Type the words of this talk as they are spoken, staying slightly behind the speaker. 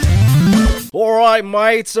right,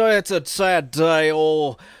 mates. It's a sad day.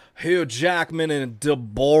 Oh, Hugh Jackman and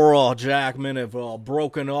Deborah Jackman have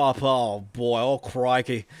broken up. Oh, boy. Oh,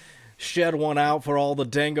 crikey. Shed one out for all the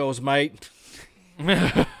dingoes, mate.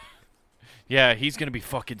 Yeah, he's going to be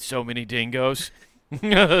fucking so many dingoes.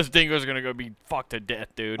 Those dingoes are going to go be fucked to death,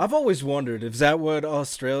 dude. I've always wondered, is that what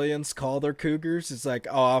Australians call their cougars? It's like,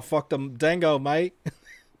 oh, I fucked a dingo, mate.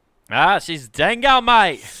 Ah, she's dingo,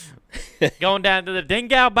 mate. Going down to the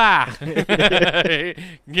dingo bar.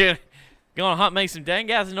 Gonna hunt me some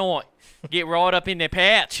dingoes tonight. Get right up in their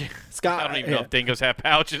pouch. Scott, I don't even know if dingoes have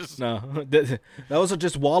pouches. No, those are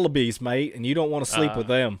just wallabies, mate, and you don't want to sleep with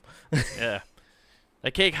them. Yeah. They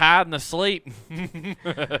kick hiding asleep.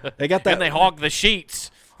 They got that, and they hog the sheets.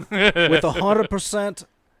 with 100%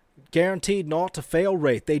 guaranteed not to fail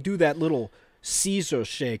rate. They do that little Caesar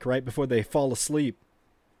shake right before they fall asleep.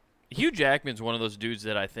 Hugh Jackman's one of those dudes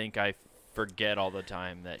that I think I forget all the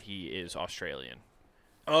time that he is Australian.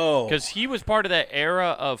 Oh. Because he was part of that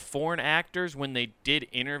era of foreign actors when they did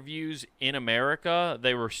interviews in America.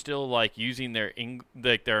 They were still like using their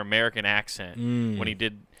American accent when he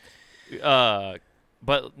did.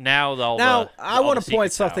 But now I want to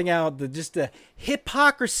point something out. Just the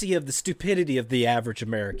hypocrisy of the stupidity of the average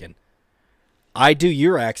American. I do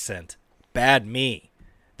your accent. Bad me.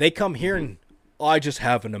 They come here and I just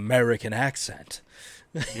have an American accent.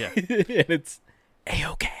 Yeah. And it's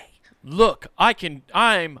A-okay. Look,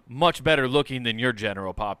 I'm much better looking than your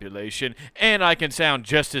general population, and I can sound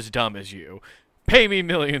just as dumb as you. Pay me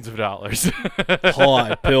millions of dollars.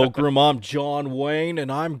 Hi, Pilgrim. I'm John Wayne,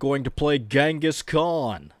 and I'm going to play Genghis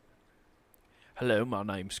Khan. Hello, my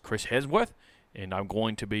name's Chris Hemsworth, and I'm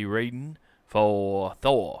going to be reading for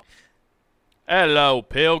Thor. Hello,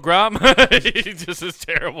 Pilgrim. He's just as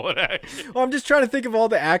terrible at acting. Well, I'm just trying to think of all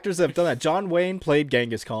the actors that have done that. John Wayne played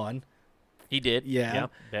Genghis Khan. He did. Yeah.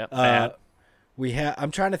 Yep.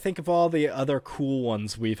 I'm trying to think of all the other cool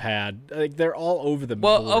ones we've had. Like, they're all over the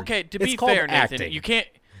board. Well, okay, to be fair, Nathan, you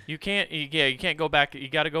can't go back. You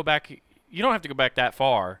got to go back. You don't have to go back that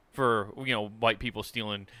far for, white people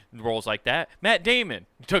stealing roles like that. Matt Damon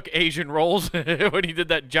took Asian roles when he did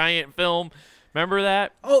that giant film. Remember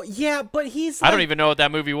that? Oh, yeah, but he's like, I don't even know what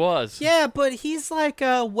that movie was. Yeah, but he's like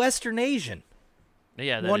Western Asian.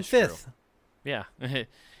 Yeah, that is 1/5. true. Yeah.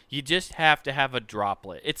 You just have to have a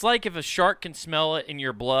droplet. It's like if a shark can smell it in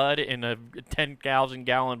your blood in a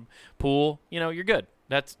 10,000-gallon pool, you're good.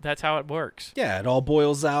 That's how it works. Yeah, it all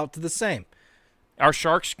boils out to the same. Can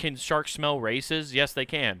sharks smell races? Yes, they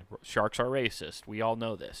can. Sharks are racist. We all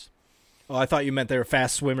know this. Oh, I thought you meant they were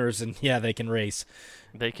fast swimmers, and yeah, they can race.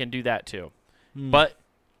 They can do that too. But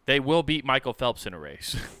they will beat Michael Phelps in a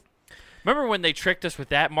race. Remember when they tricked us with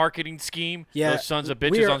that marketing scheme? Yeah, those sons of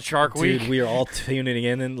bitches on Shark Week? Dude, we are all tuning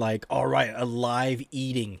in and like, all right, a live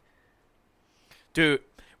eating. Dude,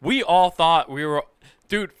 we all thought we were...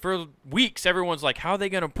 Dude, for weeks, everyone's like, how are they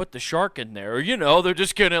going to put the shark in there? Or, they're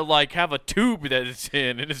just going to, like, have a tube that it's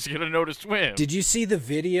in and it's going to know to swim. Did you see the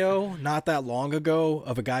video not that long ago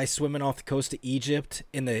of a guy swimming off the coast of Egypt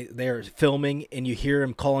and they're filming and you hear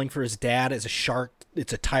him calling for his dad as a shark?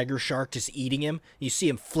 It's a tiger shark just eating him. You see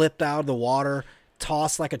him flipped out of the water,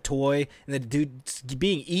 tossed like a toy, and the dude's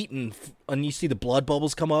being eaten, and you see the blood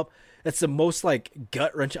bubbles come up. That's the most, like,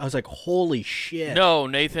 gut-wrenching. I was like, holy shit. No,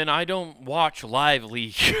 Nathan, I don't watch Live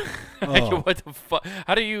Leak. Oh. What the fuck?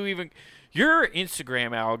 How do you even... Your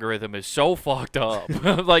Instagram algorithm is so fucked up.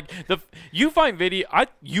 Like, you find video...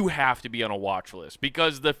 You have to be on a watch list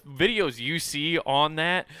because the videos you see on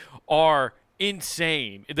that are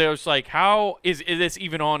insane. There's like, how is this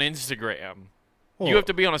even on Instagram? Oh. You have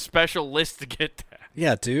to be on a special list to get that.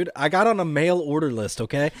 Yeah, dude. I got on a mail order list,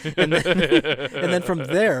 okay? And then from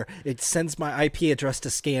there, it sends my IP address to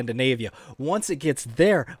Scandinavia. Once it gets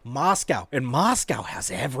there, Moscow. And Moscow has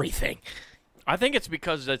everything. I think it's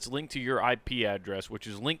because that's linked to your IP address, which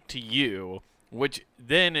is linked to you, which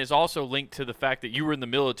then is also linked to the fact that you were in the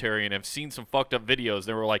military and have seen some fucked up videos.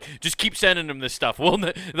 They were like, just keep sending them this stuff. Well,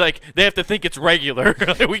 like, they have to think it's regular.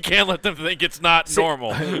 We can't let them think it's not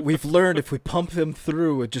normal. We've learned if we pump them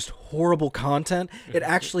through with just horrible content, it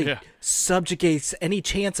actually subjugates any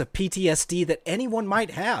chance of PTSD that anyone might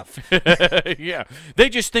have. Yeah. They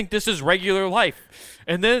just think this is regular life.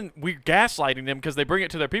 And then we're gaslighting them because they bring it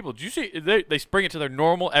to their people. Did you see? They bring it to their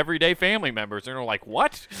normal, everyday family members. And they're like,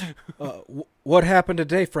 what? What happened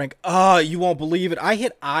today, Frank? You won't believe it. I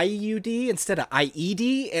hit IUD instead of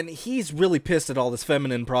IED, and he's really pissed at all this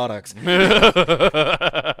feminine products.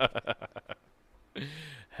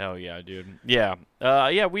 Hell yeah, dude. Yeah.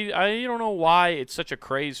 I don't know why it's such a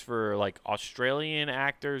craze for, like, Australian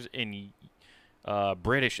actors and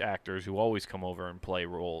British actors who always come over and play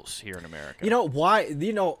roles here in America. You know why?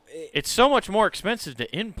 It's so much more expensive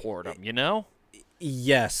to import them.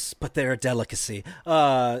 Yes, but they're a delicacy.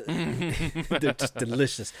 They're just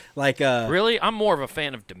delicious. Like really, I'm more of a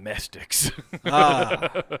fan of domestics.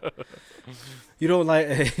 You don't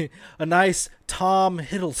like a nice Tom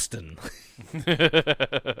Hiddleston.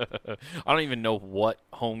 I don't even know what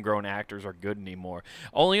homegrown actors are good anymore.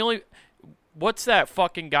 Only what's that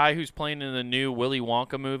fucking guy who's playing in the new Willy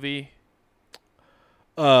Wonka movie?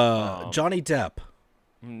 Johnny Depp.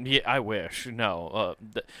 Yeah, I wish. No,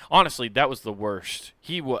 honestly, that was the worst.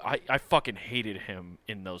 I fucking hated him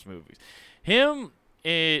in those movies. Him,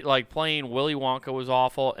 playing Willy Wonka was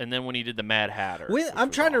awful, and then when he did the Mad Hatter,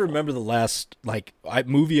 I'm trying to remember the last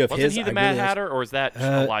movie of his. Wasn't he the Mad Hatter, or is that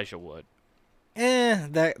Elijah Wood?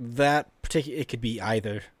 That particular, it could be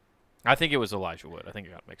either. I think it was Elijah Wood. I think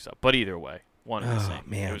it got mixed up, but either way. One and the same.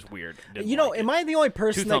 Man. It was weird. Am I the only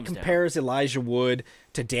person that down. compares Elijah Wood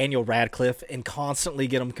to Daniel Radcliffe and constantly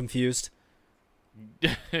get them confused?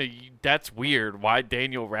 That's weird. Why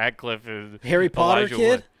Daniel Radcliffe is Harry Potter Elijah kid?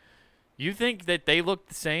 Wood? You think that they look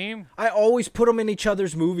the same? I always put them in each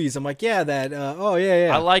other's movies. I'm like, yeah, that.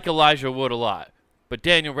 Yeah. I like Elijah Wood a lot, but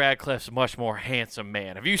Daniel Radcliffe's a much more handsome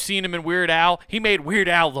man. Have you seen him in Weird Al? He made Weird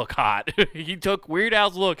Al look hot. He took Weird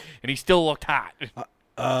Al's look, and he still looked hot.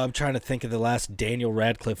 I'm trying to think of the last Daniel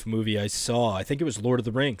Radcliffe movie I saw. I think it was Lord of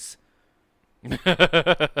the Rings.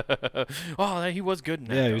 Oh, he was good in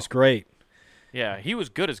that. Yeah, he was great. Yeah, he was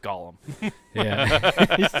good as Gollum. Yeah.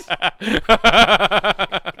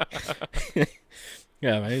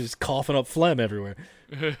 Yeah, man, he's coughing up phlegm everywhere.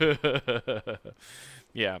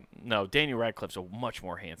 Yeah, no, Daniel Radcliffe's a much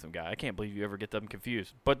more handsome guy. I can't believe you ever get them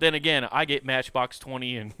confused. But then again, I get Matchbox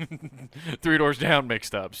 20 and Three Doors Down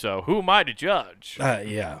mixed up, so who am I to judge?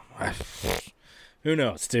 Yeah. Who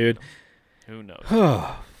knows, dude? Who knows?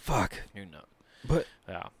 Oh, fuck. Who knows? But,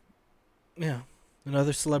 yeah,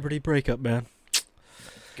 another celebrity breakup, man.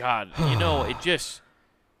 God, it just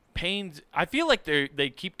pains. I feel like they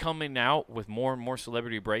keep coming out with more and more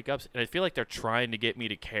celebrity breakups, and I feel like they're trying to get me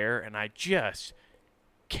to care, and I just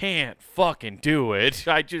can't fucking do it.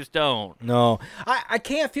 I just don't. No. I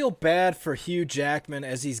can't feel bad for Hugh Jackman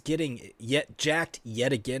as he's getting jacked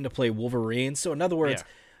yet again to play Wolverine. So, in other words,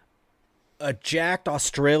 a jacked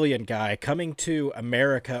Australian guy coming to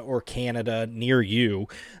America or Canada near you,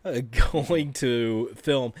 going to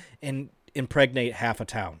film and impregnate half a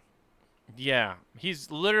town. Yeah, he's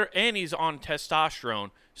he's on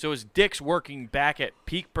testosterone, so his dick's working back at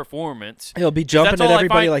peak performance. He'll be jumping at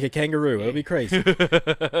everybody like a kangaroo. It'll be crazy.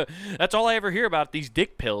 That's all I ever hear about these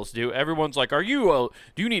dick pills, dude. Everyone's like, do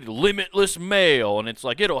you need limitless male? And it's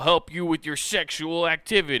like, it'll help you with your sexual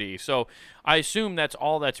activity. So I assume that's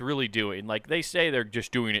all that's really doing. Like, they say they're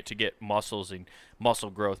just doing it to get muscles and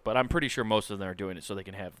muscle growth, but I'm pretty sure most of them are doing it so they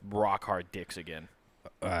can have rock hard dicks again.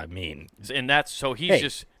 I mean, and that's so he's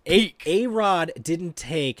just peak. A-Rod didn't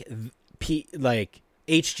take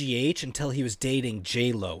HGH until he was dating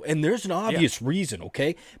J-Lo, and there's an obvious reason.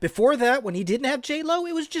 Okay, before that, when he didn't have J-Lo,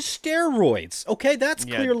 it was just steroids. Okay, that's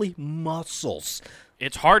clearly muscles.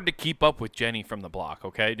 It's hard to keep up with Jenny from the block.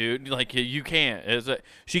 Okay, dude, like you can't.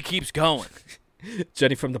 She keeps going.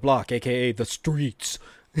 Jenny from the block, aka the streets.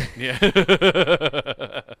 Yeah.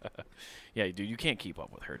 Yeah, dude, you can't keep up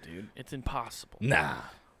with her, dude. It's impossible. Nah.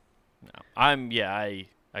 No. I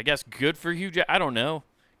guess good for Hugh I don't know.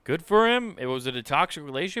 Good for him. Was it a toxic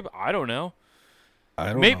relationship? I don't know.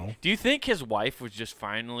 I don't know. Do you think his wife was just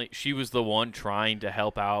she was the one trying to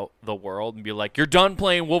help out the world and be like, you're done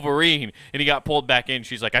playing Wolverine, and he got pulled back in.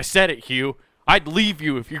 She's like, I said it, Hugh. I'd leave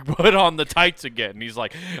you if you put on the tights again. And he's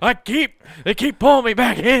like, they keep pulling me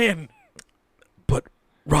back in. But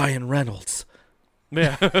Ryan Reynolds.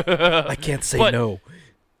 Yeah. I can't say no.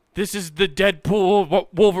 This is the Deadpool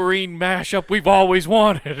Wolverine mashup we've always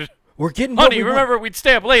wanted. We're getting Honey, remember we'd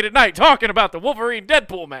stay up late at night talking about the Wolverine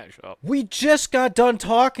Deadpool mashup. We just got done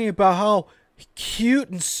talking about how cute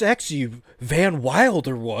and sexy Van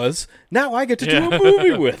Wilder was. Now I get to do a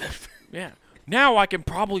movie with him. Yeah. Now I can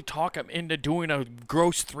probably talk him into doing a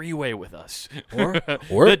gross 3-way with us. Or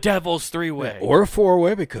the Devil's 3-way. Or a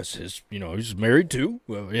 4-way because he's married too.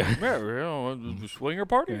 Well, yeah. Swinger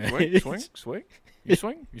party. Swing. You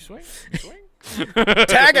swing.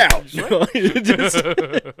 Tag out.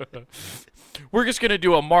 We're just gonna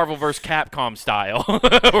do a Marvel vs. Capcom style,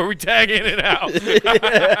 where we tag in and out.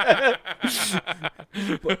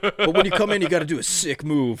 But when you come in, you got to do a sick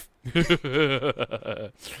move.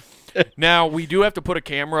 Now, we do have to put a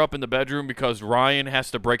camera up in the bedroom because Ryan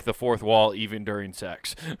has to break the fourth wall even during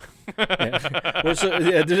sex. Yeah. Well, so,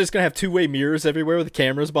 they're just going to have two-way mirrors everywhere with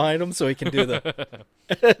cameras behind them so he can do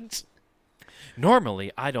the...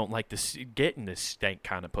 Normally, I don't like getting this stank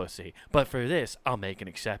kind of pussy, but for this, I'll make an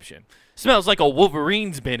exception. Smells like a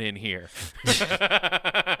Wolverine's been in here.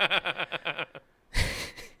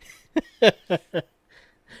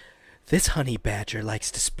 This honey badger likes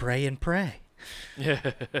to spray and pray.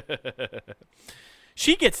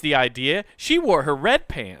 She gets the idea. She wore her red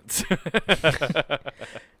pants.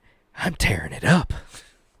 I'm tearing it up.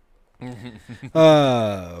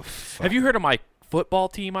 Have you heard of my football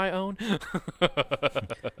team I own?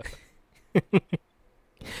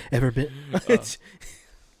 Ever been?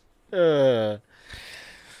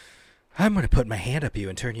 I'm going to put my hand up you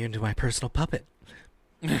and turn you into my personal puppet.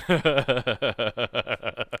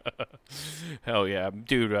 Hell yeah,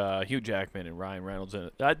 dude! Hugh Jackman and Ryan Reynolds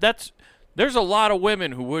in it. There's a lot of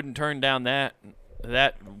women who wouldn't turn down that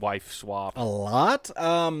wife swap. A lot?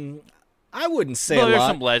 I wouldn't say well, a there's lot.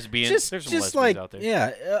 Some lesbians. There's some lesbians like, out there.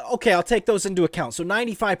 Yeah. Okay, I'll take those into account. So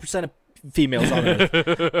 95% of females on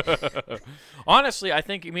Earth. Honestly, I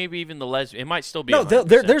think maybe even the lesbian. It might still be. No,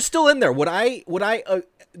 they're still in there. What I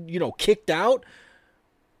kicked out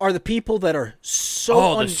are the people that are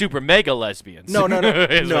so the super mega lesbians. No. No.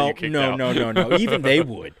 Even they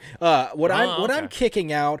would. What okay. I'm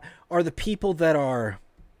kicking out are the people that are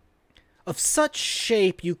of such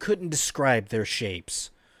shape you couldn't describe their shapes.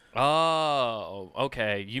 Oh,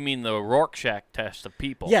 okay. You mean the Rorschach test of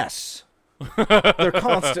people? Yes. They're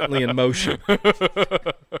constantly in motion.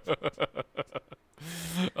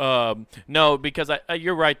 No, because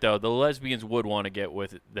you're right though. The lesbians would want to get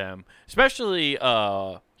with them, especially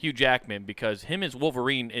Hugh Jackman, because him as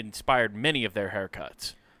Wolverine inspired many of their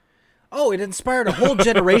haircuts. Oh, it inspired a whole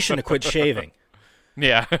generation to quit shaving.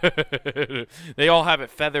 Yeah, they all have it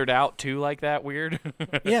feathered out too, like that. Weird.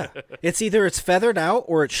 Yeah, it's either it's feathered out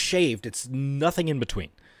or it's shaved. It's nothing in between.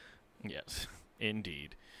 Yes,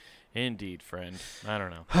 indeed. Indeed, friend. I don't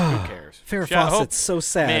know. Who cares? Farrah Fawcett's so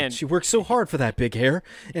sad. Man, she worked so hard for that big hair,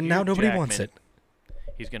 and now nobody wants it.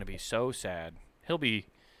 He's going to be so sad. He'll be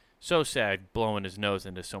so sad blowing his nose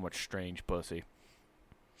into so much strange pussy.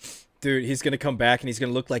 Dude, he's going to come back, and he's going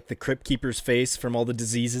to look like the Crypt Keeper's face from all the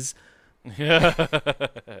diseases.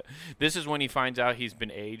 This is when he finds out he's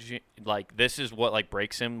been aging. Like, this is what, like,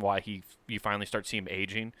 breaks him, why you finally start seeing him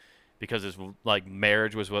aging. Because his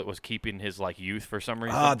marriage was what was keeping his youth for some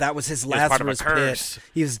reason. Oh, that was his Lazarus pit.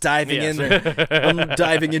 He was diving in Yes. there. I'm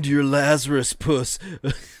diving into your Lazarus puss.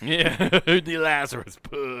 Yeah, the Lazarus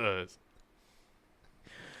puss.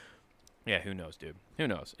 Yeah, who knows, dude? Who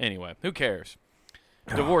knows? Anyway, who cares?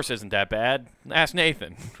 Divorce isn't that bad. Ask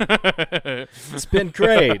Nathan. It's been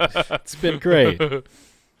great. It's been great.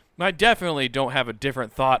 I definitely don't have a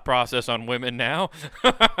different thought process on women now.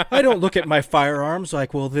 I don't look at my firearms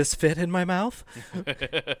like, will this fit in my mouth?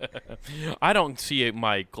 I don't see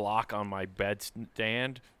my Glock on my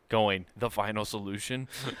bedstand going, the final solution.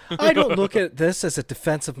 I don't look at this as a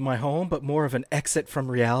defense of my home, but more of an exit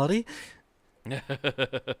from reality.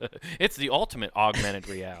 It's the ultimate augmented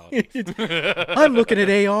reality. I'm looking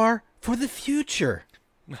at AR for the future.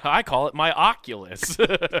 I call it my Oculus.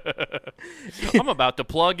 I'm about to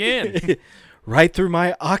plug in. Right through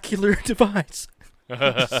my ocular device.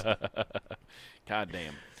 God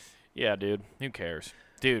damn. Yeah, dude. Who cares?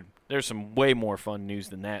 Dude, there's some way more fun news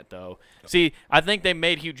than that, though. See, I think they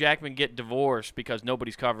made Hugh Jackman get divorced because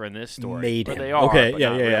nobody's covering this story. Made but him. they are. Okay, but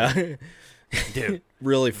yeah. Really. Dude.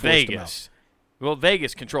 Really forced him out. Vegas. Well,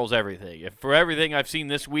 Vegas controls everything. For everything I've seen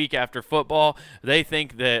this week after football, they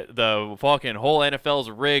think that the fucking whole NFL's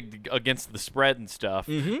rigged against the spread and stuff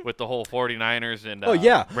with the whole 49ers and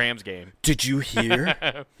Rams game. Did you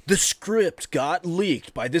hear? The script got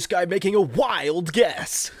leaked by this guy making a wild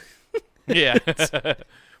guess. Yeah.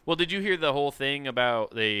 Well, did you hear the whole thing about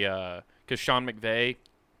because Sean McVay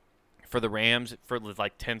for the Rams, for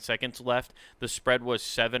 10 seconds left, the spread was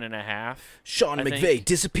 7.5. Sean McVay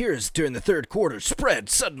disappears during the third quarter. Spread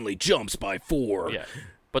suddenly jumps by 4. Yeah,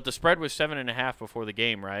 but the spread was 7.5 before the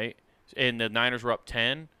game, right? And the Niners were up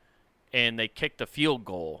 10, and they kicked a field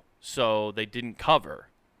goal, so they didn't cover.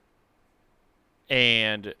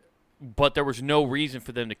 But there was no reason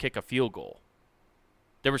for them to kick a field goal.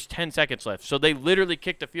 There was 10 seconds left, so they literally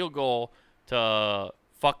kicked a field goal to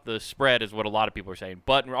fuck the spread is what a lot of people are saying.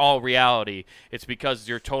 But in all reality, it's because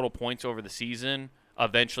your total points over the season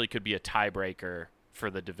eventually could be a tiebreaker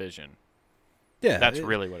for the division. Yeah, That's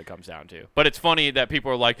really what it comes down to. But it's funny that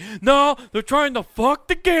people are like, no, they're trying to fuck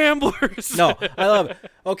the gamblers. No, I love it.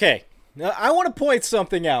 Okay, Now, I want to point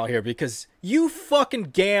something out here because you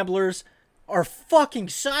fucking gamblers are fucking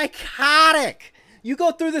psychotic. You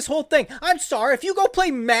go through this whole thing. I'm sorry, if you go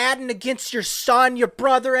play Madden against your son, your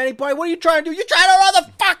brother, anybody, what are you trying to do? You're trying to run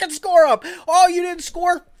the fucking score up. Oh, you didn't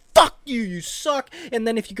score? Fuck you, you suck. And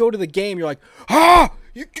then if you go to the game, you're like, I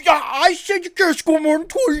said you can't score more than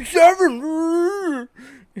 27.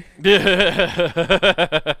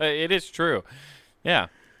 It is true. Yeah.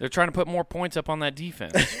 They're trying to put more points up on that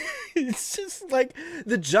defense. It's just like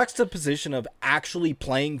the juxtaposition of actually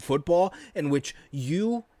playing football in which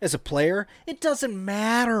you, as a player, it doesn't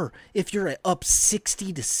matter if you're up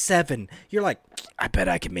 60-7. You're like, I bet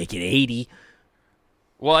I can make it 80.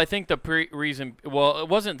 Well, I think the reason – well, it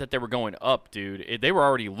wasn't that they were going up, dude. They were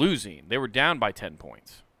already losing. They were down by 10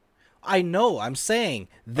 points. I know. I'm saying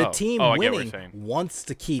the team winning wants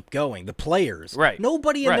to keep going. The players. Right.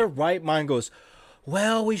 Nobody in their right mind goes,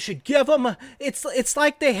 well, we should give them it's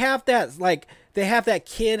like they have that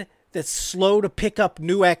kid that's slow to pick up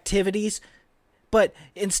new activities, but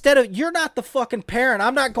instead of, you're not the fucking parent.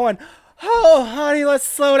 I'm not going, oh, honey, let's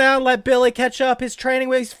slow down, let Billy catch up his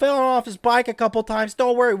training. He's fallen off his bike a couple times.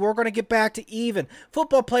 Don't worry, we're going to get back to even.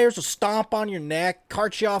 Football players will stomp on your neck,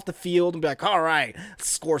 cart you off the field, and be like, all right, let's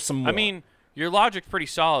score some more. I mean, your logic's pretty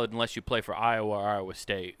solid unless you play for Iowa or Iowa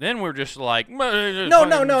State. Then we're just like... No.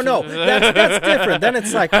 That's different. Then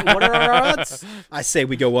it's like, what are our odds? I say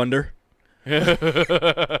we go under.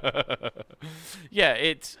 Yeah,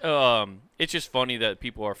 it's just funny that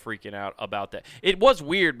people are freaking out about that. It was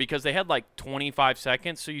weird because they had like 25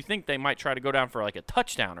 seconds, so you think they might try to go down for like a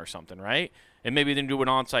touchdown or something, right? And maybe then do an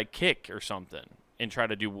onside kick or something and try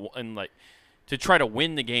to do to try to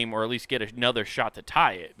win the game or at least get another shot to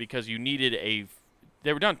tie it because you needed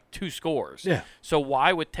they were down 2 scores. Yeah. So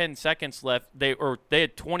why with 10 seconds left, they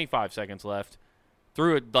had 25 seconds left,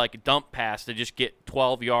 threw a dump pass to just get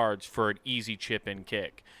 12 yards for an easy chip-in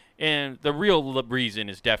kick. And the real reason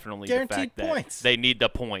is definitely guaranteed the fact points. that they need the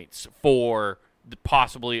points for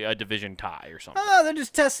possibly a division tie or something. Oh, they're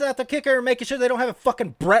just testing out the kicker and making sure they don't have a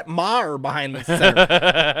fucking Brett Maher behind the center.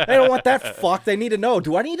 They don't want that fuck. They need to know,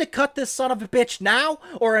 do I need to cut this son of a bitch now?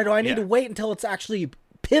 Or do I need to wait until it's actually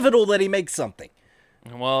pivotal that he makes something?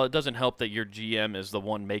 Well, it doesn't help that your GM is the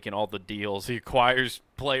one making all the deals. He acquires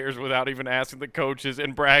players without even asking the coaches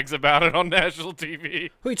and brags about it on national TV.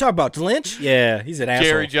 Who are you talking about, Lynch? Yeah, he's an asshole.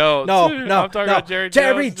 Jerry Jones. No, I'm talking about Jerry Jones.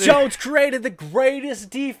 Jerry Jones created the greatest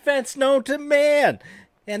defense known to man.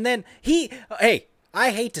 And then I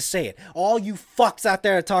hate to say it, all you fucks out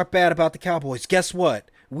there that talk bad about the Cowboys, guess what?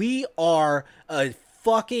 We are a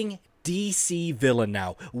fucking DC villain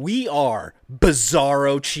now. We are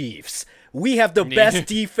Bizarro Chiefs. We have the best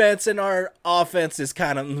defense, and our offense is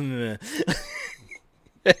kind of... You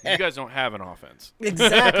guys don't have an offense.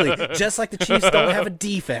 Exactly. Just like the Chiefs don't have a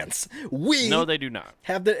defense. No, they do not.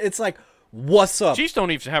 It's like, what's up? Chiefs don't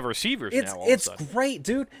even have receivers now. It's great,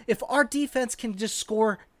 dude. If our defense can just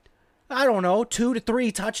score, I don't know, 2 to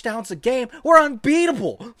 3 touchdowns a game, we're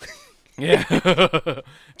unbeatable. Yeah.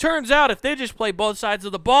 Turns out if they just play both sides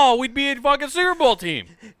of the ball, we'd be a fucking Super Bowl team.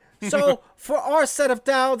 So, for our set of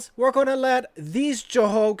downs, we're going to let these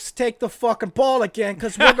jokes take the fucking ball again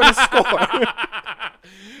because we're going to score.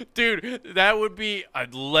 Dude, that would be a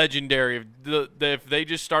legendary if they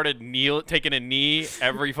just started taking a knee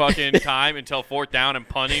every fucking time until 4th down and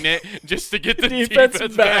punting it just to get the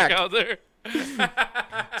defense back out there.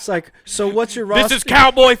 It's like, so what's your roster? This is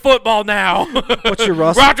cowboy football now. What's your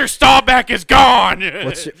roster? Roger Staubach is gone.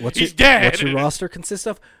 He's dead. What's your roster consist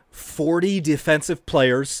of? 40 defensive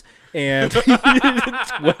players and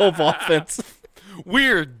 12 offense.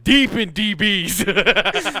 We're deep in DBs.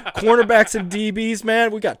 Cornerbacks and DBs,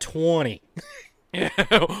 man, we got 20. Yeah,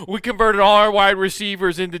 we converted all our wide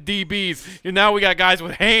receivers into DBs, and now we got guys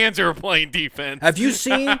with hands who are playing defense. Have you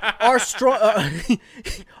seen our strong...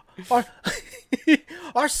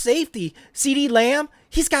 our safety, CD Lamb,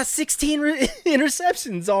 he's got 16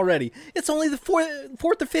 interceptions already. It's only the fourth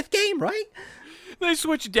or fifth game, right? They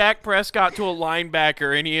switch Dak Prescott to a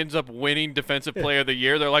linebacker, and he ends up winning Defensive Player of the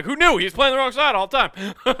Year. They're like, who knew? He's playing the wrong side all the time.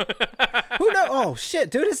 Who knows? Oh,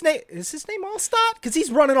 shit, dude. Is his name Allstott? Because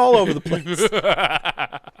he's running all over the place.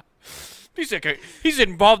 He's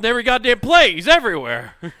involved in every goddamn play. He's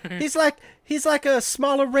everywhere. He's like a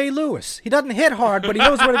smaller Ray Lewis. He doesn't hit hard, but he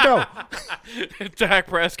knows where to go. Dak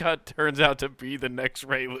Prescott turns out to be the next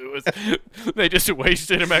Ray Lewis. They just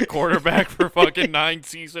wasted him at quarterback for fucking 9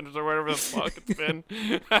 seasons or whatever the fuck it's been.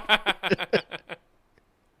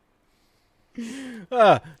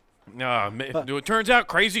 It turns out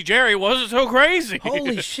Crazy Jerry wasn't so crazy.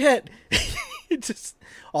 Holy shit. Just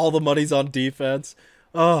all the money's on defense.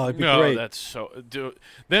 Oh, it'd be No, great. that's so. Dude,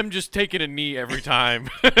 them just taking a knee every time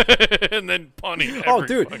and then punting. Oh,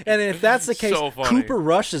 dude. And if that's the case, So funny. Cooper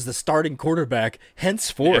Rush is the starting quarterback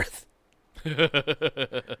henceforth.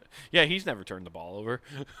 Yeah, he's never turned the ball over.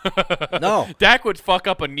 No. Dak would fuck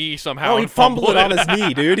up a knee somehow. Oh, he'd and fumble it on his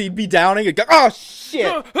knee, dude. He'd be downing and go, oh,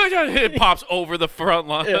 shit. It pops over the front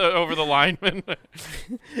line, over the lineman.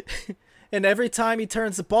 And every time he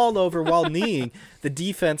turns the ball over while kneeing, the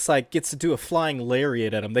defense like gets to do a flying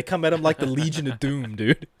lariat at him. They come at him like the Legion of Doom,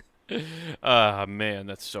 dude. Man,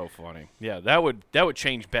 that's so funny. Yeah, that would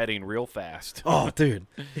change betting real fast. Oh, dude.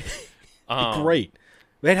 Great.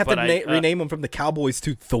 They'd have to rename him from the Cowboys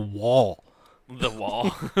to The Wall. The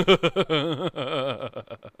Wall.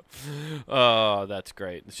 Oh, that's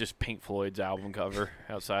great. It's just Pink Floyd's album cover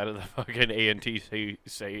outside of the fucking A&T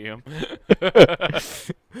Stadium.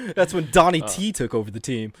 That's when Donnie T took over the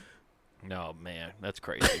team. No, man, that's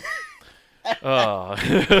crazy. Oh.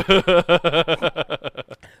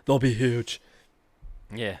 They'll be huge.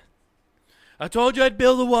 Yeah. I told you I'd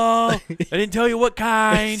build a wall. I didn't tell you what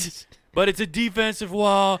kind, but it's a defensive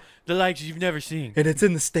wall, the likes you've never seen. And it's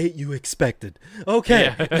in the state you expected.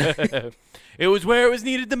 Okay. Yeah. It was where it was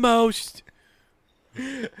needed the most.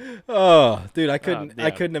 Oh, dude, I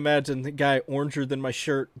couldn't imagine the guy oranger than my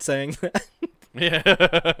shirt saying that. Yeah.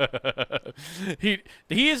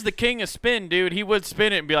 He is the king of spin, dude. He would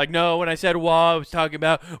spin it and be like, no, when I said wall, I was talking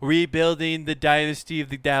about rebuilding the dynasty of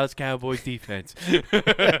the Dallas Cowboys defense.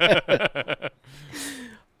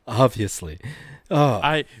 Obviously. Oh.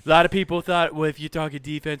 A lot of people thought, well, if you're talking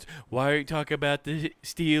defense, why are you talking about the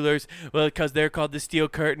Steelers? Well, because they're called the Steel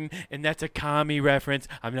Curtain, and that's a commie reference.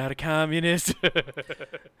 I'm not a communist.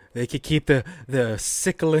 They could keep the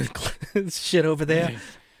sickle and shit over there.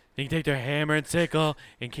 They can take their hammer and sickle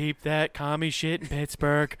and keep that commie shit in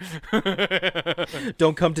Pittsburgh.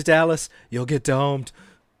 Don't come to Dallas. You'll get domed.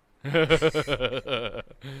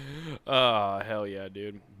 Oh, hell yeah,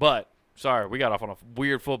 dude. But, sorry, we got off on a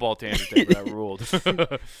weird football tangent there, but that ruled.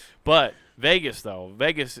 But Vegas, though.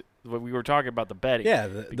 Vegas, we were talking about the betting. Yeah,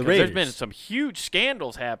 the Raiders. There's been some huge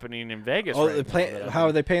scandals happening in Vegas right now. How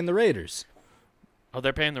are they paying the Raiders? Oh,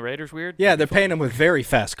 they're paying the Raiders weird? Yeah, they're paying them with very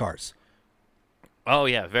fast cars. Oh,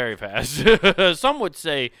 yeah, very fast. Some would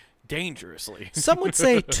say dangerously. Some would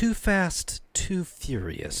say too fast, too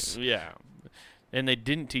furious. Yeah. And they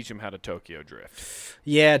didn't teach him how to Tokyo drift.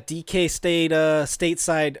 Yeah, DK stayed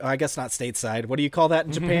stateside. I guess not stateside. What do you call that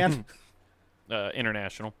in Japan?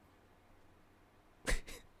 International.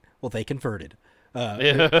 Well, they converted. Don't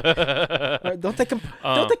Don't they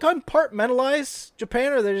compartmentalize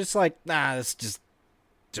Japan, or they're just like, nah, it's just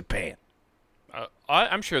Japan?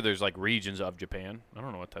 I'm sure there's like regions of Japan. I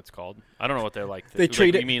don't know what that's called. I don't know what they're like. They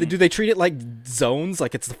treat it. Do they treat it like zones,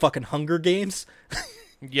 like it's the fucking Hunger Games?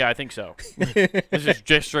 Yeah, I think so. This is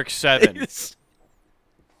District 7.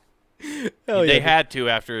 They had to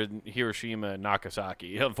after Hiroshima and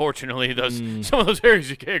Nagasaki. Unfortunately, some of those areas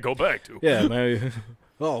you can't go back to. Yeah.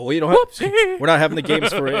 Oh, well, you don't have. We're not having the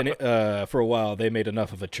games for a while. They made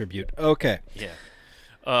enough of a tribute. Okay.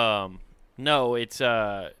 Yeah. No, it's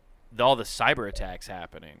all the cyber attacks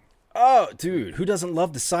happening. Oh, dude, who doesn't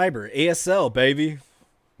love the cyber? ASL, baby.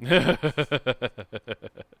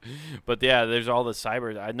 But yeah, there's all the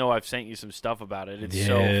cyber. I know I've sent you some stuff about it. It's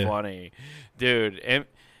so funny, dude.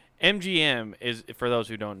 MGM is, for those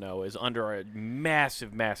who don't know, is under a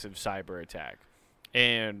massive cyber attack,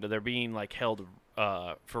 and they're being like held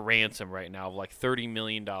for ransom right now of like $30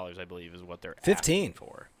 million, I believe, is what they're 15 asking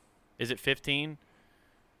for. Is it 15?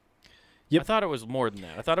 Yep. I thought it was more than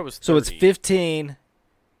that. I thought it was 30. So it's 15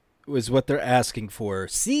 was what they're asking for.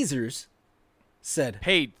 Caesars said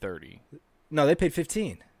paid 30. No, they paid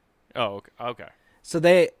 15. Oh, okay. So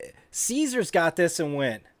Caesars got this and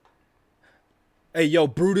went, hey, yo,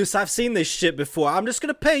 Brutus, I've seen this shit before. I'm just going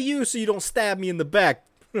to pay you so you don't stab me in the back.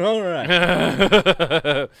 All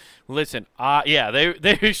right. Listen, yeah,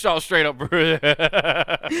 they saw straight up Brutus.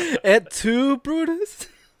 At 2, Brutus?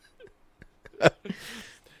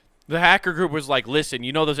 The hacker group was like, listen,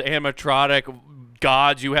 you know those animatronic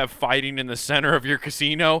gods you have fighting in the center of your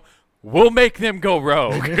casino? We'll make them go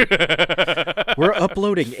rogue. We're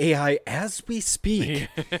uploading AI as we speak.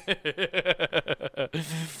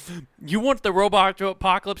 You want the robot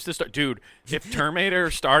apocalypse to start? Dude, if Terminator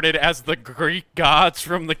started as the Greek gods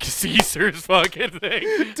from the Caesars fucking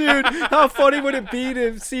thing. Dude, how funny would it be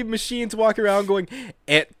to see machines walk around going,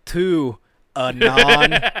 et tu,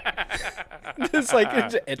 anon? It's like,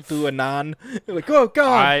 et tu, anon. You're like, oh,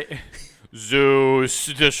 God. Zeus,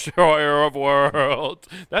 destroyer of worlds.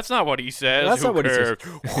 That's not what he says. That's not what he says.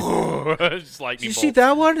 Just Did lightning you bolt. see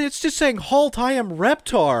that one? It's just saying, halt, I am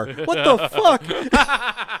Reptar. What the fuck?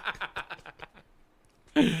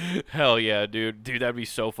 Hell yeah, dude. Dude, that'd be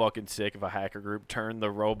so fucking sick if a hacker group turned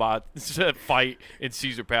the robot fight in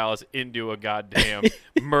Caesar Palace into a goddamn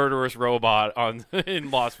murderous robot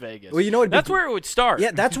in Las Vegas. Well, you know, that's where it would start.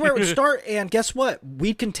 Yeah, that's where it would start. And guess what?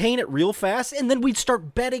 We'd contain it real fast, and then we'd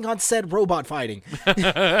start betting on said robot fighting.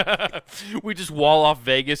 We just wall off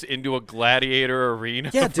Vegas into a gladiator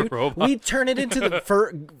arena. Yeah, for dude. robots. We'd turn it into the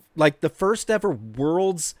first ever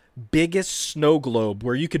world's biggest snow globe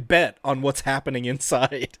where you could bet on what's happening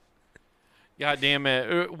inside. God damn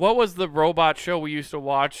it. What was the robot show we used to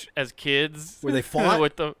watch as kids? Where they fought?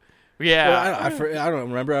 With the Yeah. Well, I don't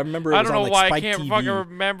remember. I remember it was I don't know on, why I Spike can't TV. fucking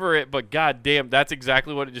remember it, but goddamn, that's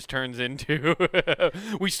exactly what it just turns into.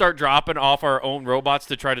 We start dropping off our own robots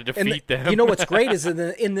to try to defeat them. You know what's great is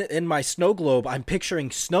in my snow globe, I'm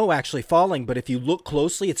picturing snow actually falling, but if you look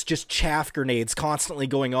closely, it's just chaff grenades constantly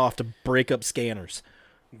going off to break up scanners.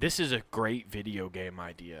 This is a great video game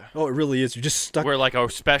idea. Oh, it really is. You're just stuck. We're like we're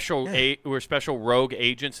special rogue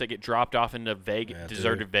agents that get dropped off into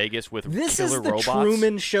deserted Vegas with This killer is the robots.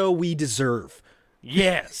 Truman Show we deserve.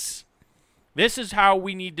 Yes. This is how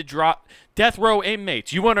we need to drop death row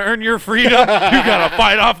inmates. You want to earn your freedom? You gotta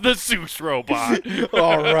fight off the Zeus robot.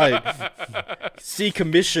 All right. See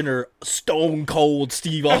Commissioner Stone Cold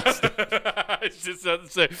Steve Austin. It just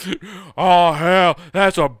doesn't say, "Oh hell,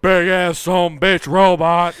 that's a big ass son bitch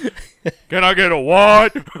robot. Can I get a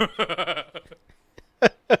what?"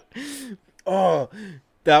 Oh,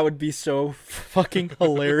 that would be so fucking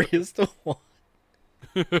hilarious to watch.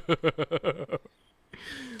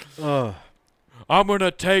 Oh. I'm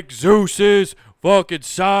gonna take Zeus's fucking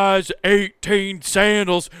size 18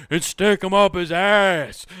 sandals and stick them up his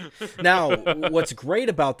ass. Now, what's great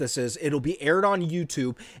about this is it'll be aired on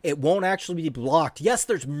YouTube. It won't actually be blocked. Yes,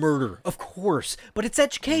 there's murder, of course, but it's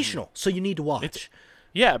educational, so you need to watch.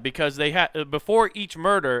 Yeah, because they before each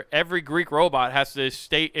murder, every Greek robot has to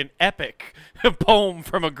state an epic poem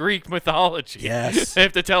from a Greek mythology. Yes. They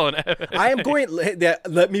have to tell an epic. I am going.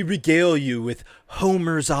 Let me regale you with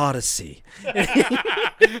Homer's Odyssey.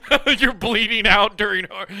 You're bleeding out during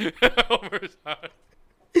Homer's Odyssey.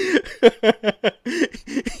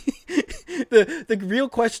 The real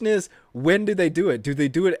question is, when do they do it? Do they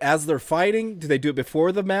do it as they're fighting? Do they do it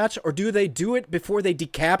before the match? Or do they do it before they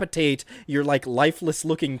decapitate your, like,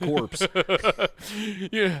 lifeless-looking corpse?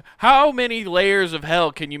 Yeah. How many layers of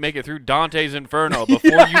hell can you make it through Dante's Inferno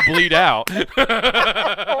before you bleed out?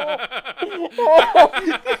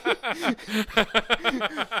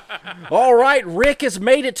 All right, Rick has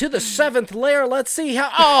made it to the 7th layer. Let's see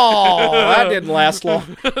how... Oh, that didn't last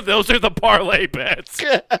long. Those are the parlay bets.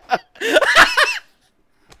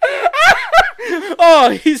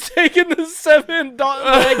 Oh, he's taking the 7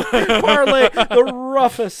 leg parlay, the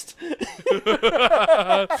roughest.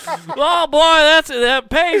 Oh boy, that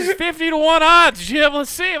pays 50 to 1 odds, Jim. Let's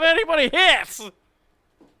see if anybody hits.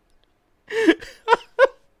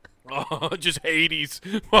 Oh, just Hades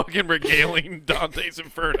fucking regaling Dante's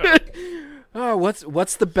Inferno. Oh,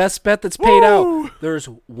 what's the best bet that's paid out? There's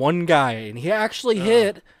one guy, and he actually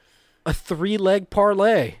hit a 3-leg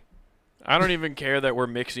parlay. I don't even care that we're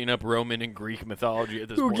mixing up Roman and Greek mythology at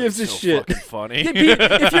this Who point. gives a It's so shit? fucking funny.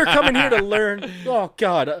 If you're coming here to learn, oh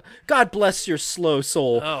God, God bless your slow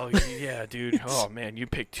soul. Oh yeah, dude. Oh man, you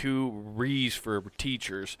picked 2 Rees for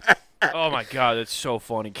teachers. Oh my God, that's so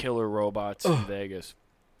funny. Killer robots in Vegas.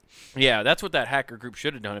 Yeah, that's what that hacker group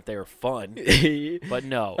should have done if they were fun. But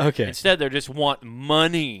no. Okay. Instead, they just want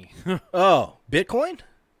money. Oh, Bitcoin?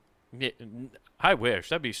 I wish.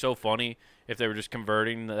 That'd be so funny if they were just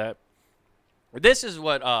converting that. This is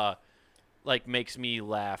what makes me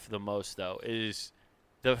laugh the most, though, is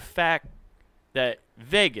the fact that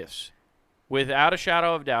Vegas, without a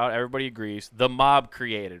shadow of doubt, everybody agrees, the mob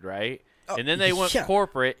created, right? And then they went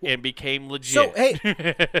corporate and became legit. So, hey,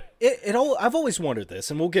 I've always wondered this,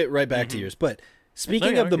 and we'll get right back to yours, but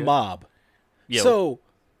speaking of the mob, Yo. so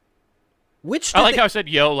which... I like how I said,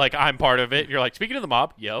 yo, like I'm part of it. You're like, speaking of the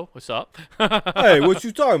mob, yo, what's up? Hey, what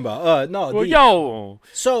you talking about? No, Well, yo.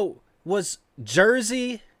 So, was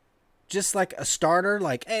Jersey just like a starter?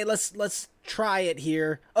 Like, hey, let's try it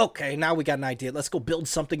here. Okay, now we got an idea. Let's go build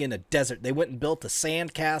something in the desert. They went and built a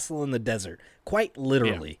sand castle in the desert, quite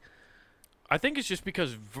literally. Yeah. I think it's just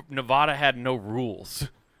because Nevada had no rules.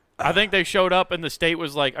 I think they showed up and the state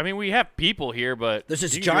was like, I mean, we have people here, but There's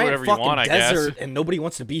this you can do giant whatever fucking you want, I desert, guess. and nobody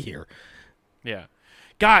wants to be here. Yeah.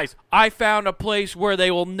 guys, I found a place where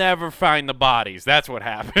they will never find the bodies. That's what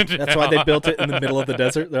happened. That's why they built it in the middle of the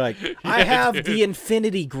desert. They're like, I have the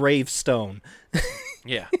infinity gravestone.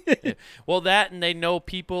 Yeah. Well, that, and they know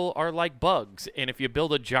people are like bugs. And if you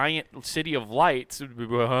build a giant city of lights,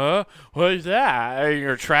 huh? What is that? And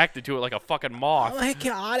you're attracted to it like a fucking moth. Oh my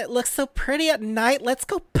god, it looks so pretty at night. Let's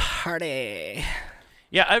go party.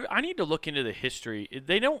 Yeah, I need to look into the history.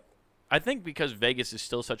 They don't. I think because Vegas is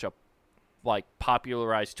still such a like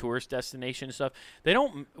popularized tourist destination and stuff. They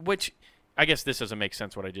don't. Which I guess this doesn't make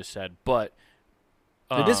sense what I just said, but.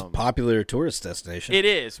 It is a popular tourist destination. It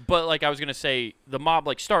is, but like I was gonna say, the mob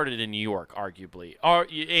like started in New York, arguably,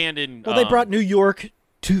 and in they brought New York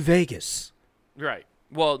to Vegas. Right.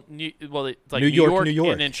 Well, it's like New York,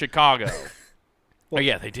 and then Chicago. Oh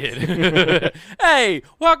yeah, they did. Hey,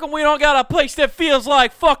 welcome. We don't got a place that feels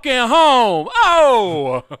like fucking home.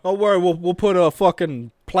 Oh. Don't worry, we'll put a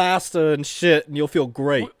fucking plaster and shit, and you'll feel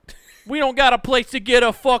great. We don't got a place to get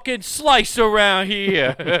a fucking slice around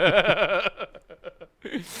here.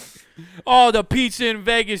 Oh, the pizza in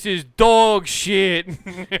Vegas is dog shit.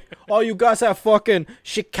 Oh, you guys have fucking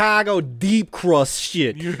Chicago deep crust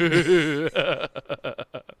shit.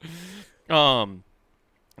 No,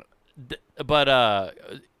 what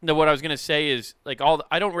I was gonna say is like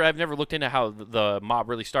I've never looked into how the mob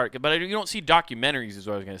really started, but you don't see documentaries. Is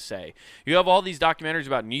what I was gonna say. You have all these documentaries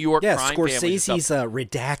about New York crime families. Yeah, Scorsese's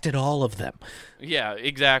redacted all of them. Yeah,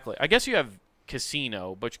 exactly. I guess you have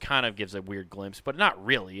Casino, which kind of gives a weird glimpse, but not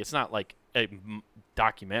really. It's not like a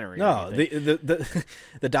documentary. No,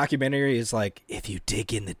 the documentary is like, if you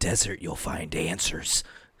dig in the desert, you'll find answers.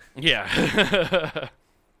 Yeah.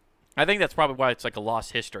 I think that's probably why it's like a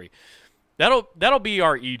lost history. That'll be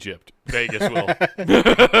our Egypt. Vegas will.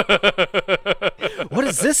 What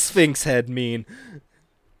does this Sphinx head mean?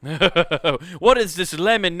 What does this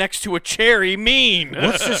lemon next to a cherry mean?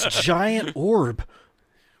 What's this giant orb?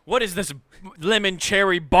 What is this lemon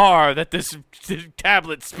cherry bar that this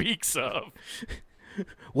tablet speaks of?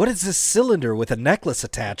 What is this cylinder with a necklace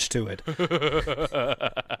attached to it?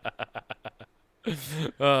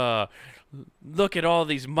 Look at all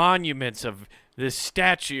these monuments of this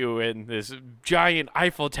statue and this giant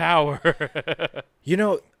Eiffel Tower. You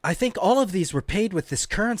know, I think all of these were paid with this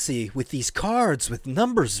currency, with these cards with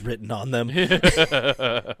numbers written on them. And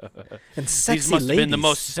sexy these must ladies. have been the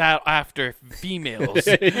most sought after females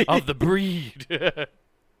of the breed.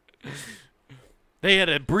 They had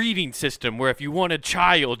a breeding system where if you wanted a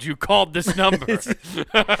child, you called this number.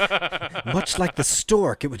 Much like the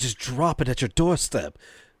stork, it would just drop it at your doorstep.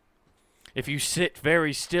 If you sit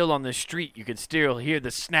very still on the street, you can still hear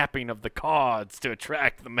the snapping of the cards to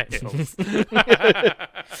attract the males.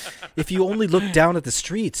 If you only looked down at the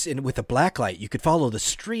streets with a blacklight, you could follow the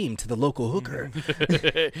stream to the local hooker.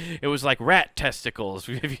 It was like rat testicles.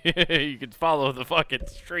 You could follow the fucking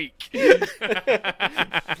streak.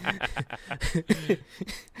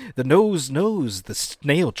 The nose knows the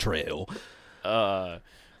snail trail.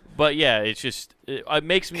 But yeah, it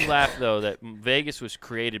makes me laugh though that Vegas was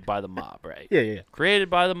created by the mob, right? Yeah. Created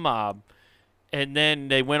by the mob, and then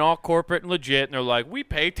they went all corporate and legit, and they're like, "We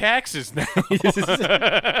pay taxes now.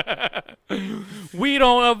 We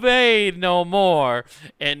don't evade no more."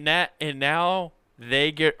 And now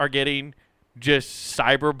they are getting just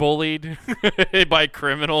cyberbullied by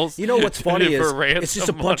criminals. You know what's funny is it's just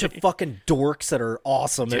a money. bunch of fucking dorks that are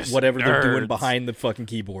awesome Just at whatever they're doing nerds. behind the fucking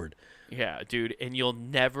keyboard. Yeah, dude, and you'll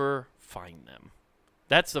never find them.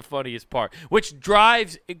 That's the funniest part. Which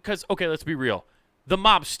drives, because, okay, let's be real. The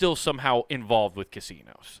mob's still somehow involved with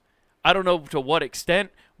casinos. I don't know to what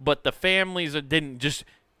extent, but the families didn't just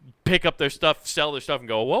pick up their stuff, sell their stuff, and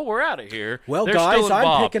go, well, we're out of here. Well, They're guys, still I'm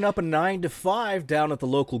involved. picking up a 9 to 5 down at the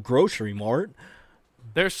local grocery mart.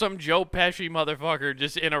 There's some Joe Pesci motherfucker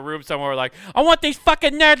just in a room somewhere like, I want these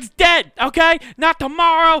fucking nerds dead, okay? Not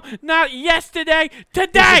tomorrow, not yesterday,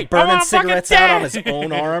 today. Just burning I want 'em fucking cigarettes out on dead. his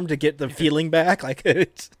own arm to get the feeling back. Like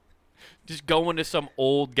it's Just going to some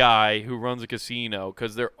old guy who runs a casino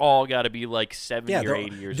because they're all got to be like 70 or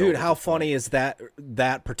 80 years old. Dude, how funny is that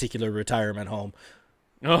particular retirement home?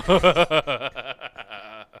 Just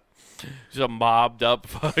a mobbed up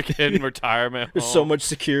fucking retirement There's home. so much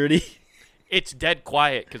security. It's dead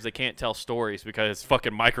quiet because they can't tell stories because it's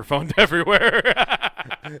fucking microphoned everywhere.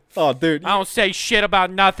 Oh, dude. I don't say shit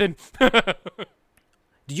about nothing.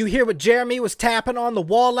 Did you hear what Jeremy was tapping on the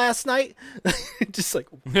wall last night? Just like,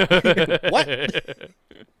 what?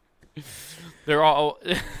 They're all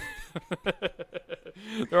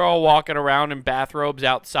they're all walking around in bathrobes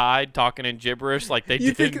outside talking in gibberish like they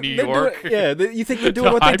did in New York. You think they're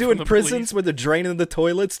doing what they do in prisons where they're draining the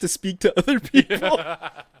toilets to speak to other people?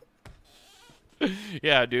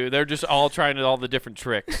 Yeah, dude. They're just all trying all the different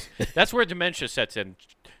tricks. That's where dementia sets in.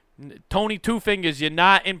 Tony Two Fingers, you're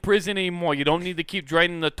not in prison anymore. You don't need to keep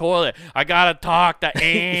draining the toilet. I gotta talk to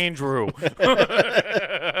Andrew.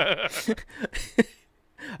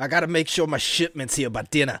 I gotta make sure my shipment's here by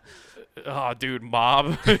dinner. Oh, dude,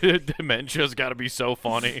 mob dementia's gotta be so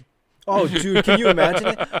funny. Oh, dude, can you imagine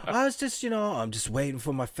it? I was just, I'm just waiting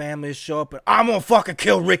for my family to show up, and I'm gonna fucking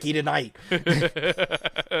kill Ricky tonight.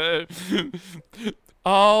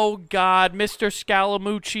 Oh, God, Mr.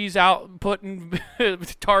 Scalamucci's out putting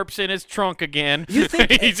tarps in his trunk again. You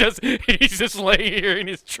think he's just laying here in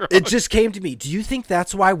his trunk. It just came to me. Do you think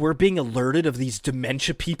that's why we're being alerted of these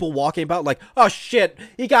dementia people walking about like, oh, shit,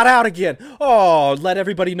 he got out again. Oh, let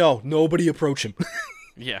everybody know. Nobody approach him.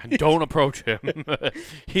 Yeah, don't approach him.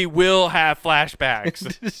 He will have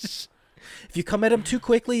flashbacks. If you come at him too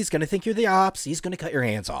quickly, he's going to think you're the ops. He's going to cut your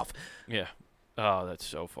hands off. Yeah. Oh, that's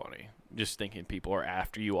so funny. Just thinking people are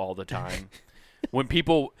after you all the time. When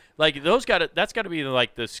people like that's got to be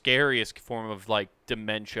like the scariest form of like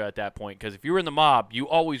dementia at that point, because if you were in the mob, you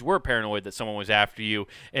always were paranoid that someone was after you,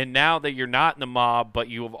 and now that you're not in the mob but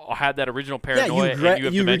you've had that original paranoia and you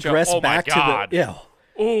have dementia, regress oh back my God. to the yeah.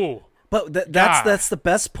 Oh, but that's the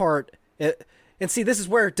best part. And see, this is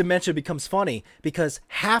where dementia becomes funny, because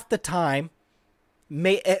half the time,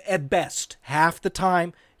 at best, half the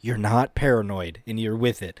time, you're not paranoid and you're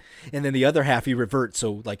with it. And then the other half, you revert.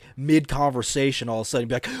 So, like, mid-conversation, all of a sudden,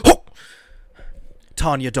 be like, oh!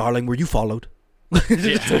 Tanya, darling, were you followed?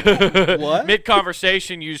 What?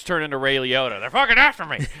 Mid-conversation, you just turn into Ray Liotta. They're fucking after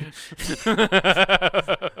me.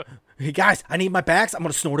 Hey, guys, I need my bags. I'm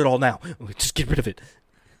going to snort it all now. Just get rid of it.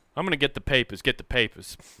 I'm going to get the papers. Get the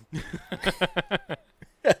papers.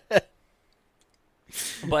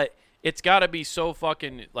 But it's got to be so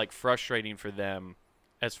fucking, like, frustrating for them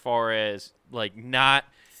as far as, like, not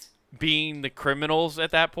being the criminals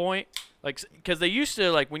at that point. Like, because they used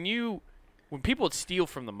to, like, when people would steal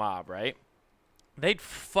from the mob, right? They'd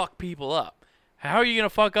fuck people up. How are you going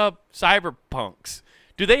to fuck up cyberpunks?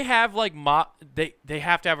 Do they have, like, they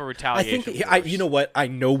have to have a retaliation force? You know what? I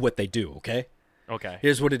know what they do, okay? Okay.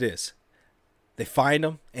 Here's what it is. They find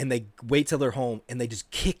them, and they wait till they're home, and they just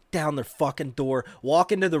kick down their fucking door,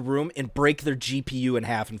 walk into the room, and break their GPU in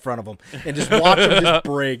half in front of them, and just watch them just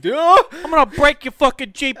break. Oh! I'm going to break your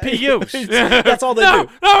fucking GPUs. That's all they do.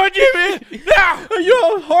 No, Jimmy! No! You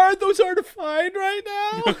know how hard those are to find right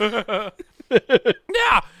now?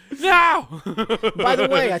 No! By the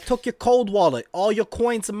way, I took your cold wallet. All your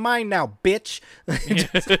coins are mine now, bitch.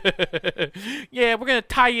 Yeah, we're going to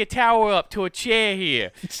tie your tower up to a chair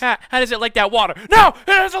here. How does it like that water? No! It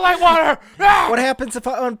doesn't like water! No! What happens if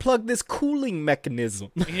I unplug this cooling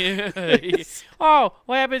mechanism? Oh,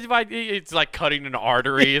 what happens if it's like cutting an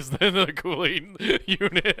artery is the cooling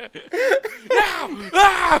unit.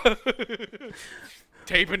 No!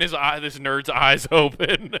 Taping this nerd's eyes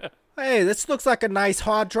open. Hey, this looks like a nice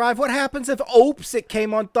hard drive. What happens if, oops, it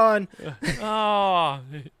came undone? Oh.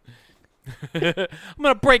 I'm going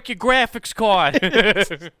to break your graphics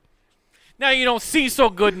card. Now you don't see so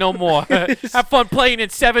good no more. Have fun playing in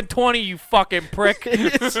 720, you fucking prick.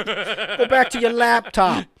 Go back to your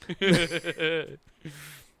laptop.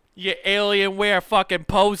 You Alienware fucking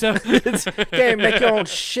poser. Can't make your own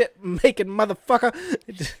shit making motherfucker.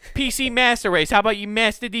 PC Master Race. How about you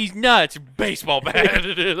master these nuts? Baseball bat.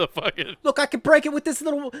 Look, I can break it with this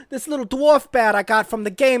little dwarf bat I got from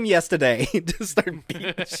the game yesterday. Just start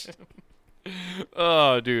beating shit.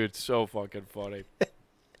 Oh, dude, so fucking funny.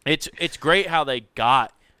 It's great how they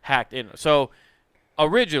got hacked in. So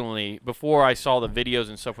originally, before I saw the videos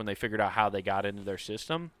and stuff when they figured out how they got into their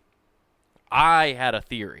system, I had a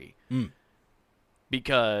theory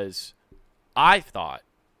because I thought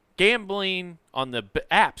gambling on the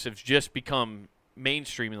apps have just become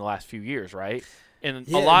mainstream in the last few years, right? And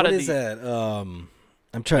a lot of that?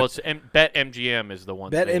 I'm trying. Well, BetMGM is the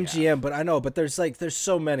one. BetMGM, but I know, but there's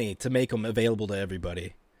so many to make them available to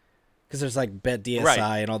everybody. Because there's like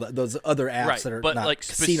BetDSI and all those other apps that are not like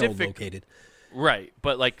casino located. Right,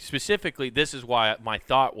 but like specifically, this is why my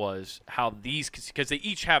thought was how these, because they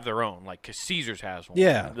each have their own. Like Caesars has one,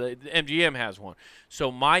 the MGM has one.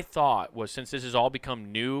 So my thought was, since this has all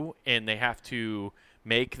become new and they have to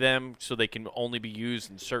make them so they can only be used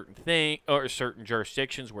in certain certain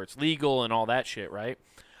jurisdictions where it's legal and all that shit, right?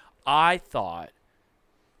 I thought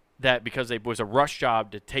that because it was a rush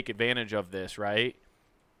job to take advantage of this, right?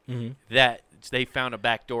 Mm-hmm. That they found a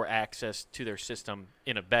backdoor access to their system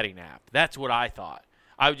in a betting app. That's what I thought.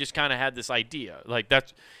 I just kind of had this idea. Like,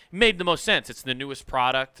 that made the most sense. It's the newest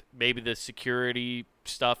product. Maybe the security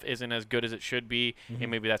stuff isn't as good as it should be,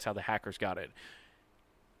 and maybe that's how the hackers got it.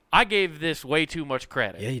 I gave this way too much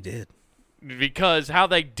credit. Yeah, you did. Because how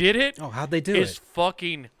they did it Oh, how'd they do is it?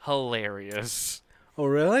 fucking hilarious. Oh,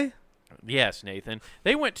 really? Yes, Nathan.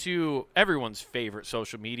 They went to everyone's favorite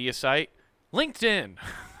social media site, LinkedIn.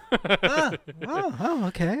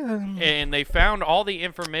 Okay. And they found all the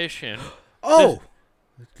information. Oh,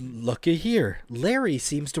 looky here. Larry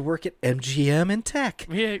seems to work at MGM in tech.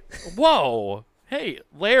 Yeah, whoa. Hey,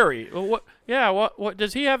 Larry. What? Yeah, what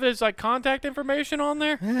does he have his like contact information on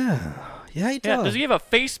there? Yeah, he does. Yeah, does he have a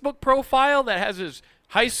Facebook profile that has his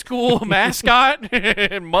high school mascot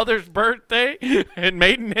and mother's birthday and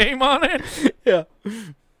maiden name on it? Yeah.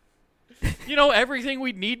 You know, everything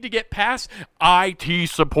we need to get past IT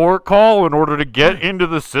support call in order to get into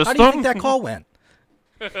the system. How do you think that call went?